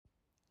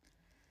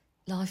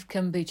life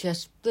can be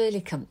just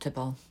really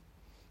comfortable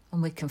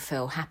and we can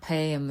feel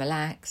happy and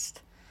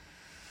relaxed,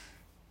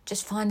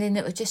 just finding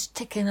that we're just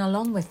ticking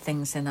along with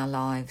things in our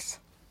lives.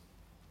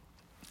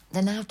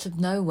 Then out of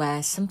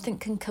nowhere, something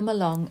can come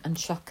along and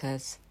shock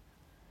us.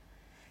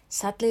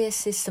 Sadly,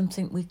 this is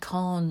something we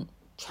can't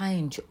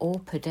change or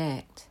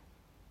predict.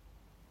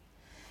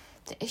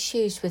 The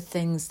issues with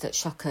things that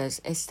shock us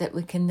is that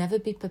we can never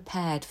be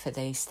prepared for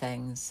these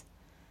things.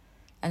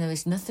 And there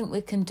is nothing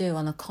we can do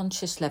on a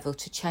conscious level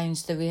to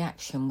change the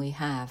reaction we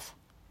have.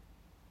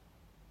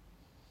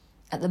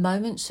 At the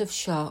moments of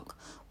shock,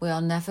 we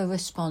are never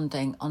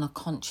responding on a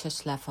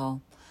conscious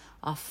level.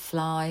 Our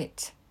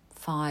flight,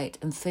 fight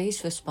and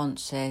freeze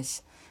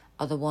responses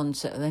are the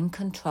ones that are in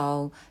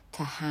control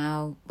to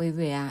how we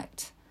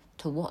react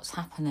to what's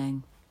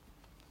happening.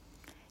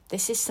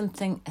 This is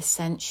something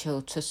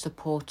essential to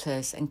support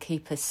us and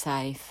keep us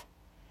safe.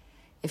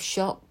 If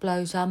shock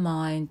blows our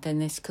mind, then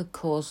this could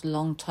cause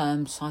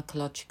long-term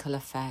psychological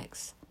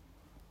effects.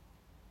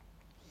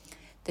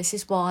 This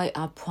is why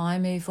our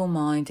primeval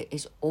mind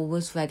is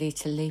always ready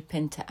to leap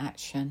into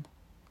action,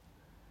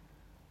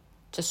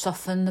 to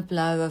soften the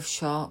blow of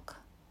shock,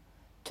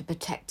 to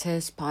protect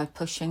us by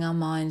pushing our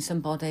minds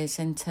and bodies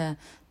into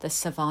the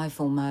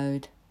survival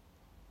mode.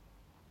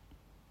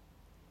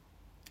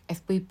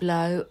 If we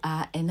blow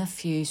our inner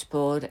fuse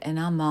board in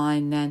our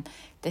mind, then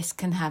this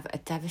can have a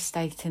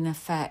devastating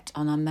effect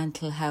on our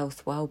mental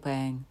health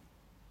well-being.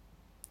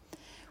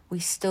 We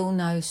still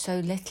know so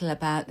little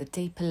about the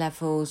deeper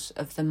levels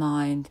of the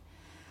mind,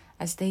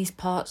 as these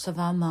parts of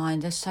our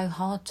mind are so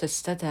hard to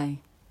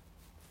study.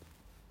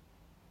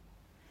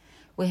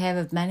 We hear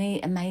of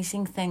many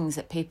amazing things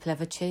that people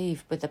have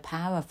achieved with the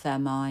power of their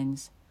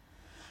minds,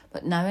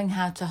 but knowing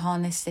how to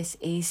harness this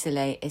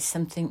easily is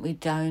something we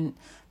don't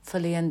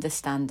fully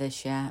understand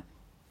as yet.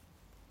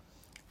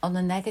 On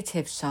the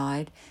negative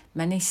side,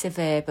 many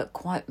severe but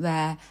quite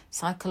rare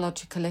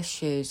psychological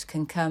issues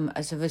can come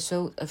as a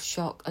result of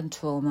shock and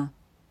trauma.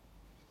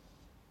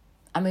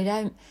 And we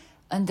don't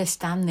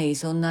understand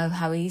these or know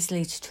how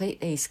easily to treat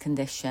these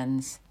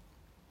conditions.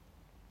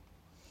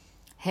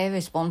 Here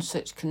is one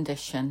such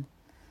condition.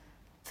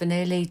 For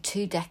nearly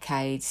 2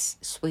 decades,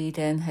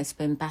 Sweden has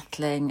been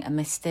battling a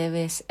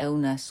mysterious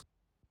illness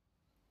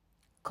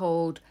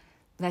called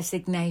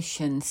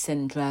resignation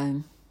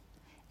syndrome.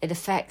 It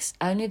affects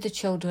only the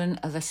children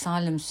of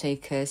asylum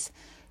seekers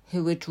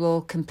who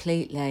withdraw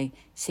completely,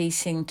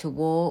 ceasing to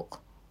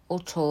walk or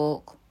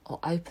talk or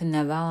open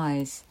their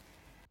eyes.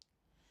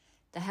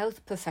 The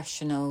health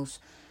professionals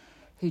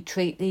who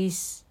treat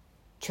these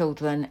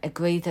children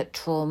agree that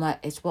trauma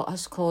is what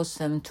has caused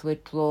them to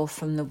withdraw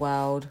from the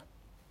world.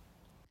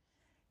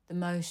 The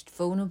most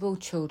vulnerable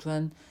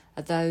children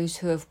are those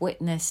who have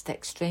witnessed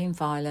extreme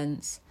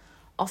violence,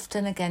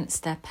 often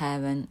against their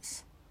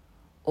parents,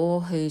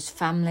 or whose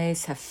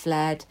families have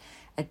fled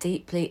a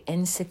deeply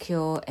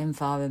insecure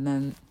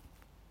environment.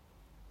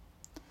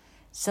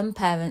 Some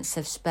parents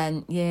have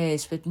spent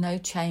years with no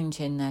change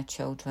in their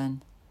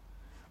children.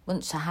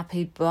 Once a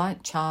happy,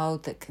 bright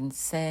child that can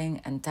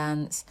sing and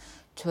dance,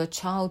 to a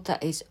child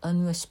that is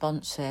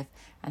unresponsive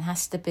and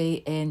has to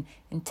be in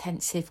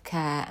intensive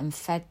care and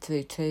fed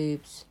through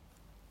tubes.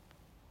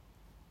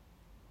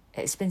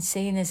 It's been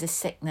seen as a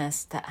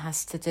sickness that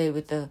has to do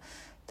with the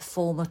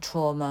former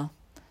trauma,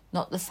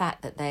 not the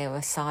fact that they are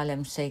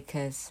asylum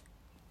seekers.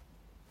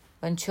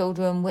 When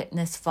children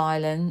witness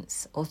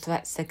violence or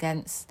threats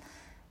against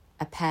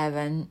a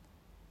parent,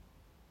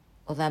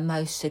 or their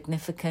most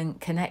significant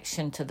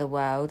connection to the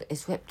world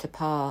is ripped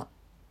apart.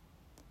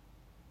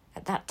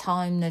 At that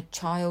time, the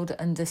child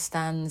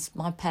understands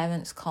my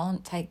parents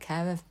can't take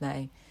care of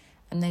me,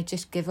 and they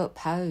just give up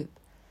hope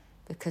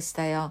because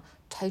they are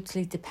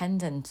totally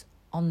dependent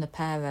on the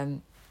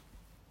parent.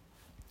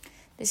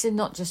 This is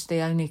not just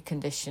the only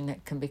condition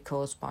that can be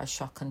caused by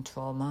shock and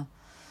trauma.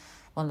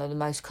 One of the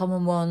most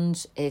common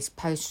ones is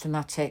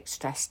post-traumatic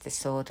stress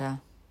disorder.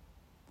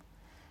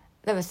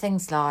 There are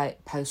things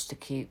like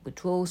post-acute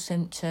withdrawal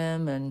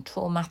symptom and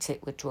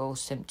traumatic withdrawal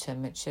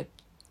symptom, which are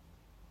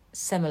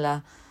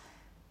similar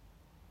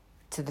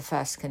to the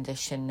first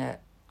condition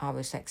that I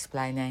was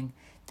explaining.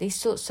 These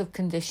sorts of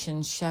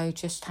conditions show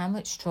just how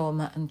much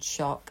trauma and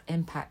shock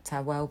impact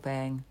our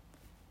well-being.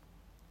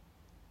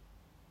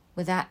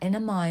 With our inner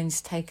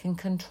minds taking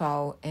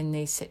control in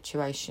these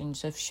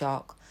situations of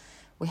shock,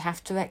 we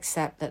have to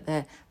accept that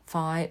the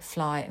fight,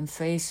 flight and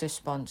freeze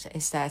response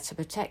is there to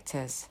protect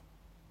us,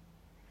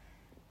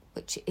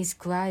 which is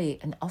great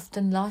and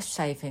often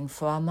life-saving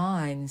for our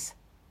minds.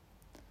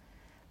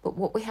 But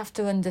what we have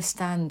to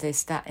understand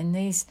is that in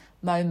these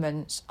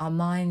moments, our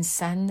minds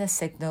send the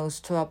signals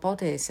to our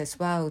bodies as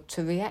well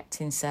to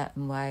react in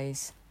certain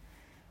ways.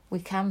 We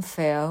can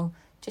feel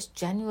just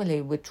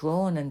generally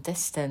withdrawn and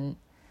distant.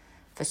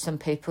 For some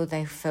people,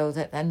 they feel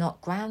that they're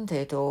not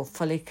grounded or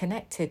fully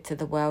connected to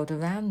the world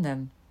around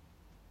them.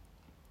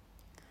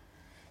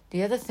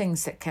 The other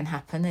things that can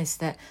happen is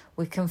that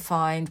we can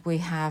find we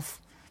have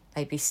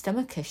maybe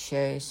stomach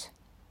issues.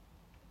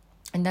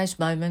 In those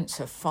moments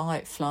of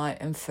fight, flight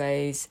and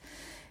freeze,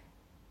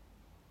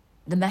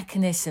 the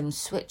mechanisms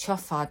switch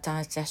off our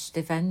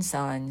digestive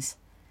enzymes.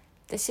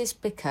 This is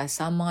because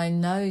our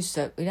mind knows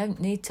that we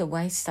don't need to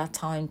waste our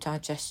time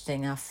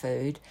digesting our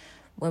food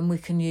when we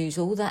can use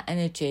all that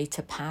energy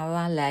to power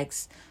our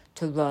legs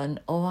to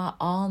run or our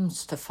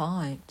arms to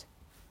fight.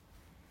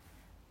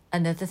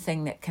 Another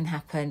thing that can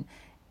happen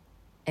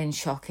in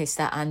shock is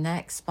that our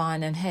neck,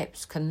 spine and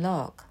hips can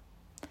lock.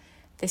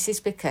 This is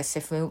because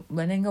if we're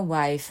running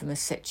away from a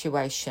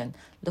situation,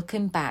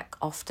 looking back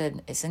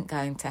often isn't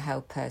going to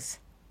help us.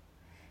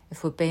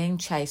 If we're being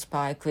chased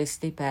by a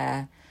grizzly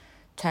bear,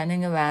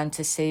 turning around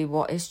to see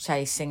what is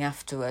chasing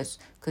after us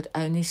could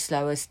only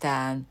slow us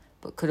down,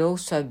 but could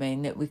also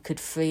mean that we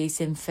could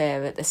freeze in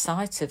fear at the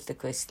sight of the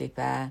grizzly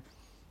bear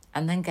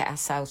and then get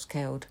ourselves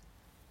killed.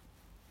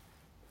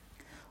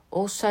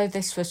 Also,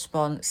 this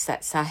response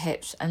sets our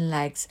hips and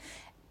legs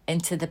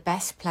into the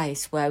best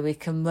place where we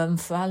can run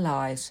for our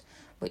lives,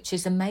 which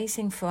is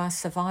amazing for our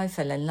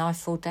survival in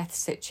life or death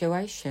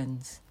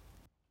situations.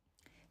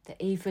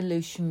 The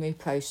evolutionary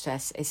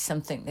process is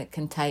something that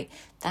can take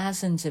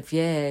thousands of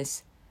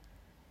years.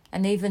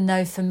 And even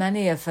though for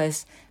many of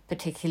us,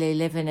 particularly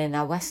living in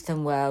our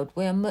Western world,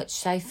 we are much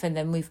safer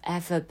than we've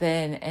ever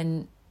been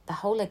in the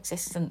whole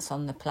existence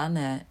on the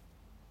planet.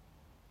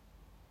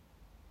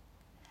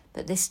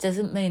 But this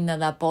doesn't mean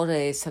that our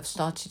bodies have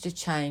started to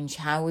change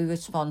how we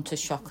respond to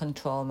shock and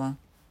trauma.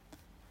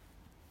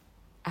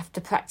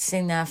 After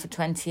practicing now for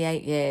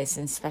 28 years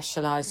and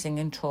specialising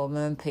in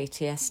trauma and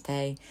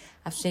PTSD,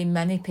 I've seen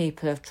many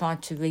people have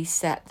tried to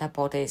reset their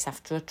bodies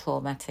after a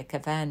traumatic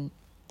event.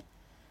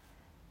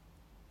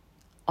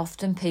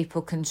 Often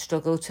people can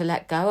struggle to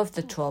let go of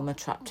the trauma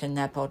trapped in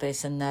their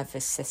bodies and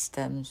nervous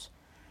systems.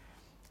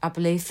 I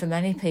believe for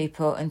many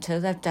people, until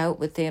they've dealt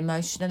with the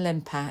emotional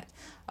impact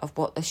of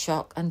what the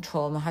shock and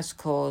trauma has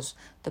caused,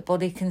 the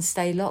body can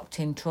stay locked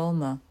in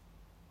trauma.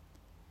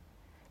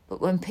 But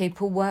when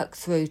people work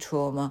through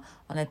trauma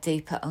on a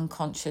deeper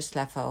unconscious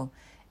level,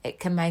 it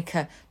can make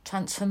a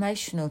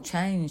transformational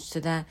change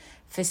to their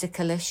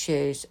physical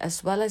issues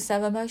as well as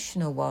their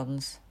emotional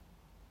ones.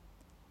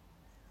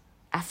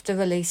 After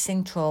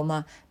releasing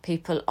trauma,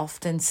 people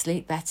often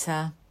sleep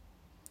better.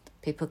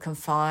 People can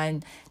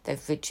find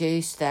they've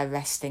reduced their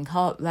resting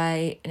heart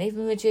rate and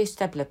even reduced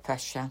their blood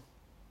pressure.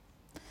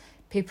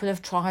 People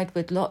have tried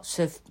with lots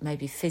of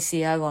maybe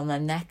physio on their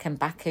neck and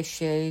back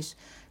issues,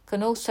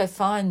 can also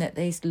find that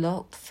these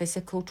locked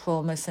physical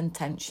traumas and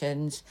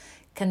tensions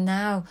can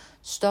now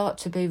start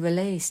to be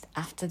released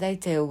after they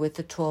deal with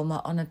the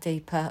trauma on a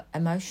deeper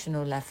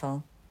emotional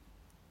level.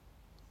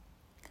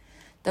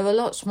 There are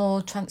lots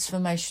more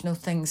transformational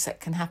things that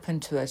can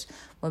happen to us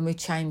when we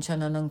change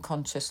on an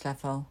unconscious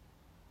level.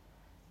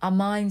 Our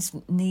minds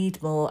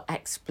need more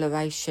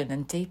exploration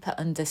and deeper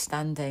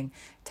understanding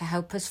to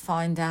help us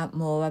find out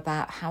more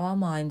about how our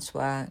minds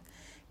work,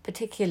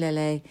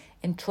 particularly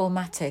in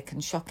traumatic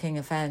and shocking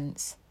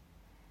events.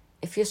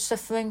 If you're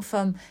suffering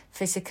from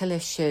physical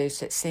issues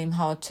that seem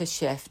hard to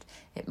shift,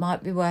 it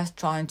might be worth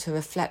trying to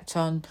reflect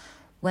on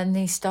when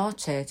these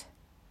started.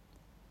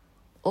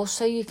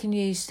 Also, you can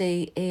use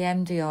the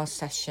EMDR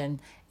session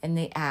in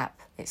the app.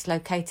 It's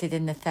located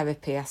in the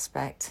therapy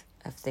aspect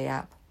of the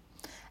app.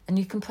 And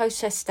you can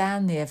process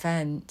down the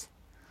event.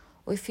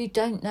 Or if you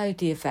don't know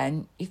the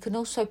event, you can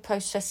also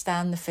process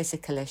down the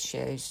physical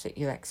issues that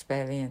you're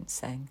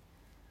experiencing.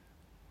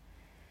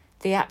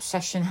 The app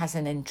session has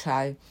an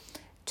intro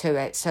to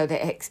it so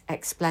that it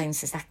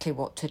explains exactly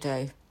what to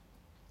do.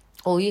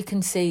 Or you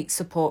can seek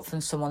support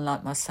from someone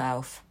like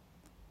myself.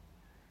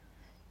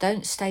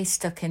 Don't stay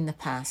stuck in the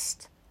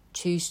past.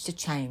 Choose to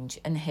change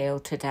and heal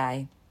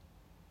today.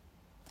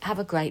 Have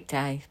a great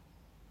day.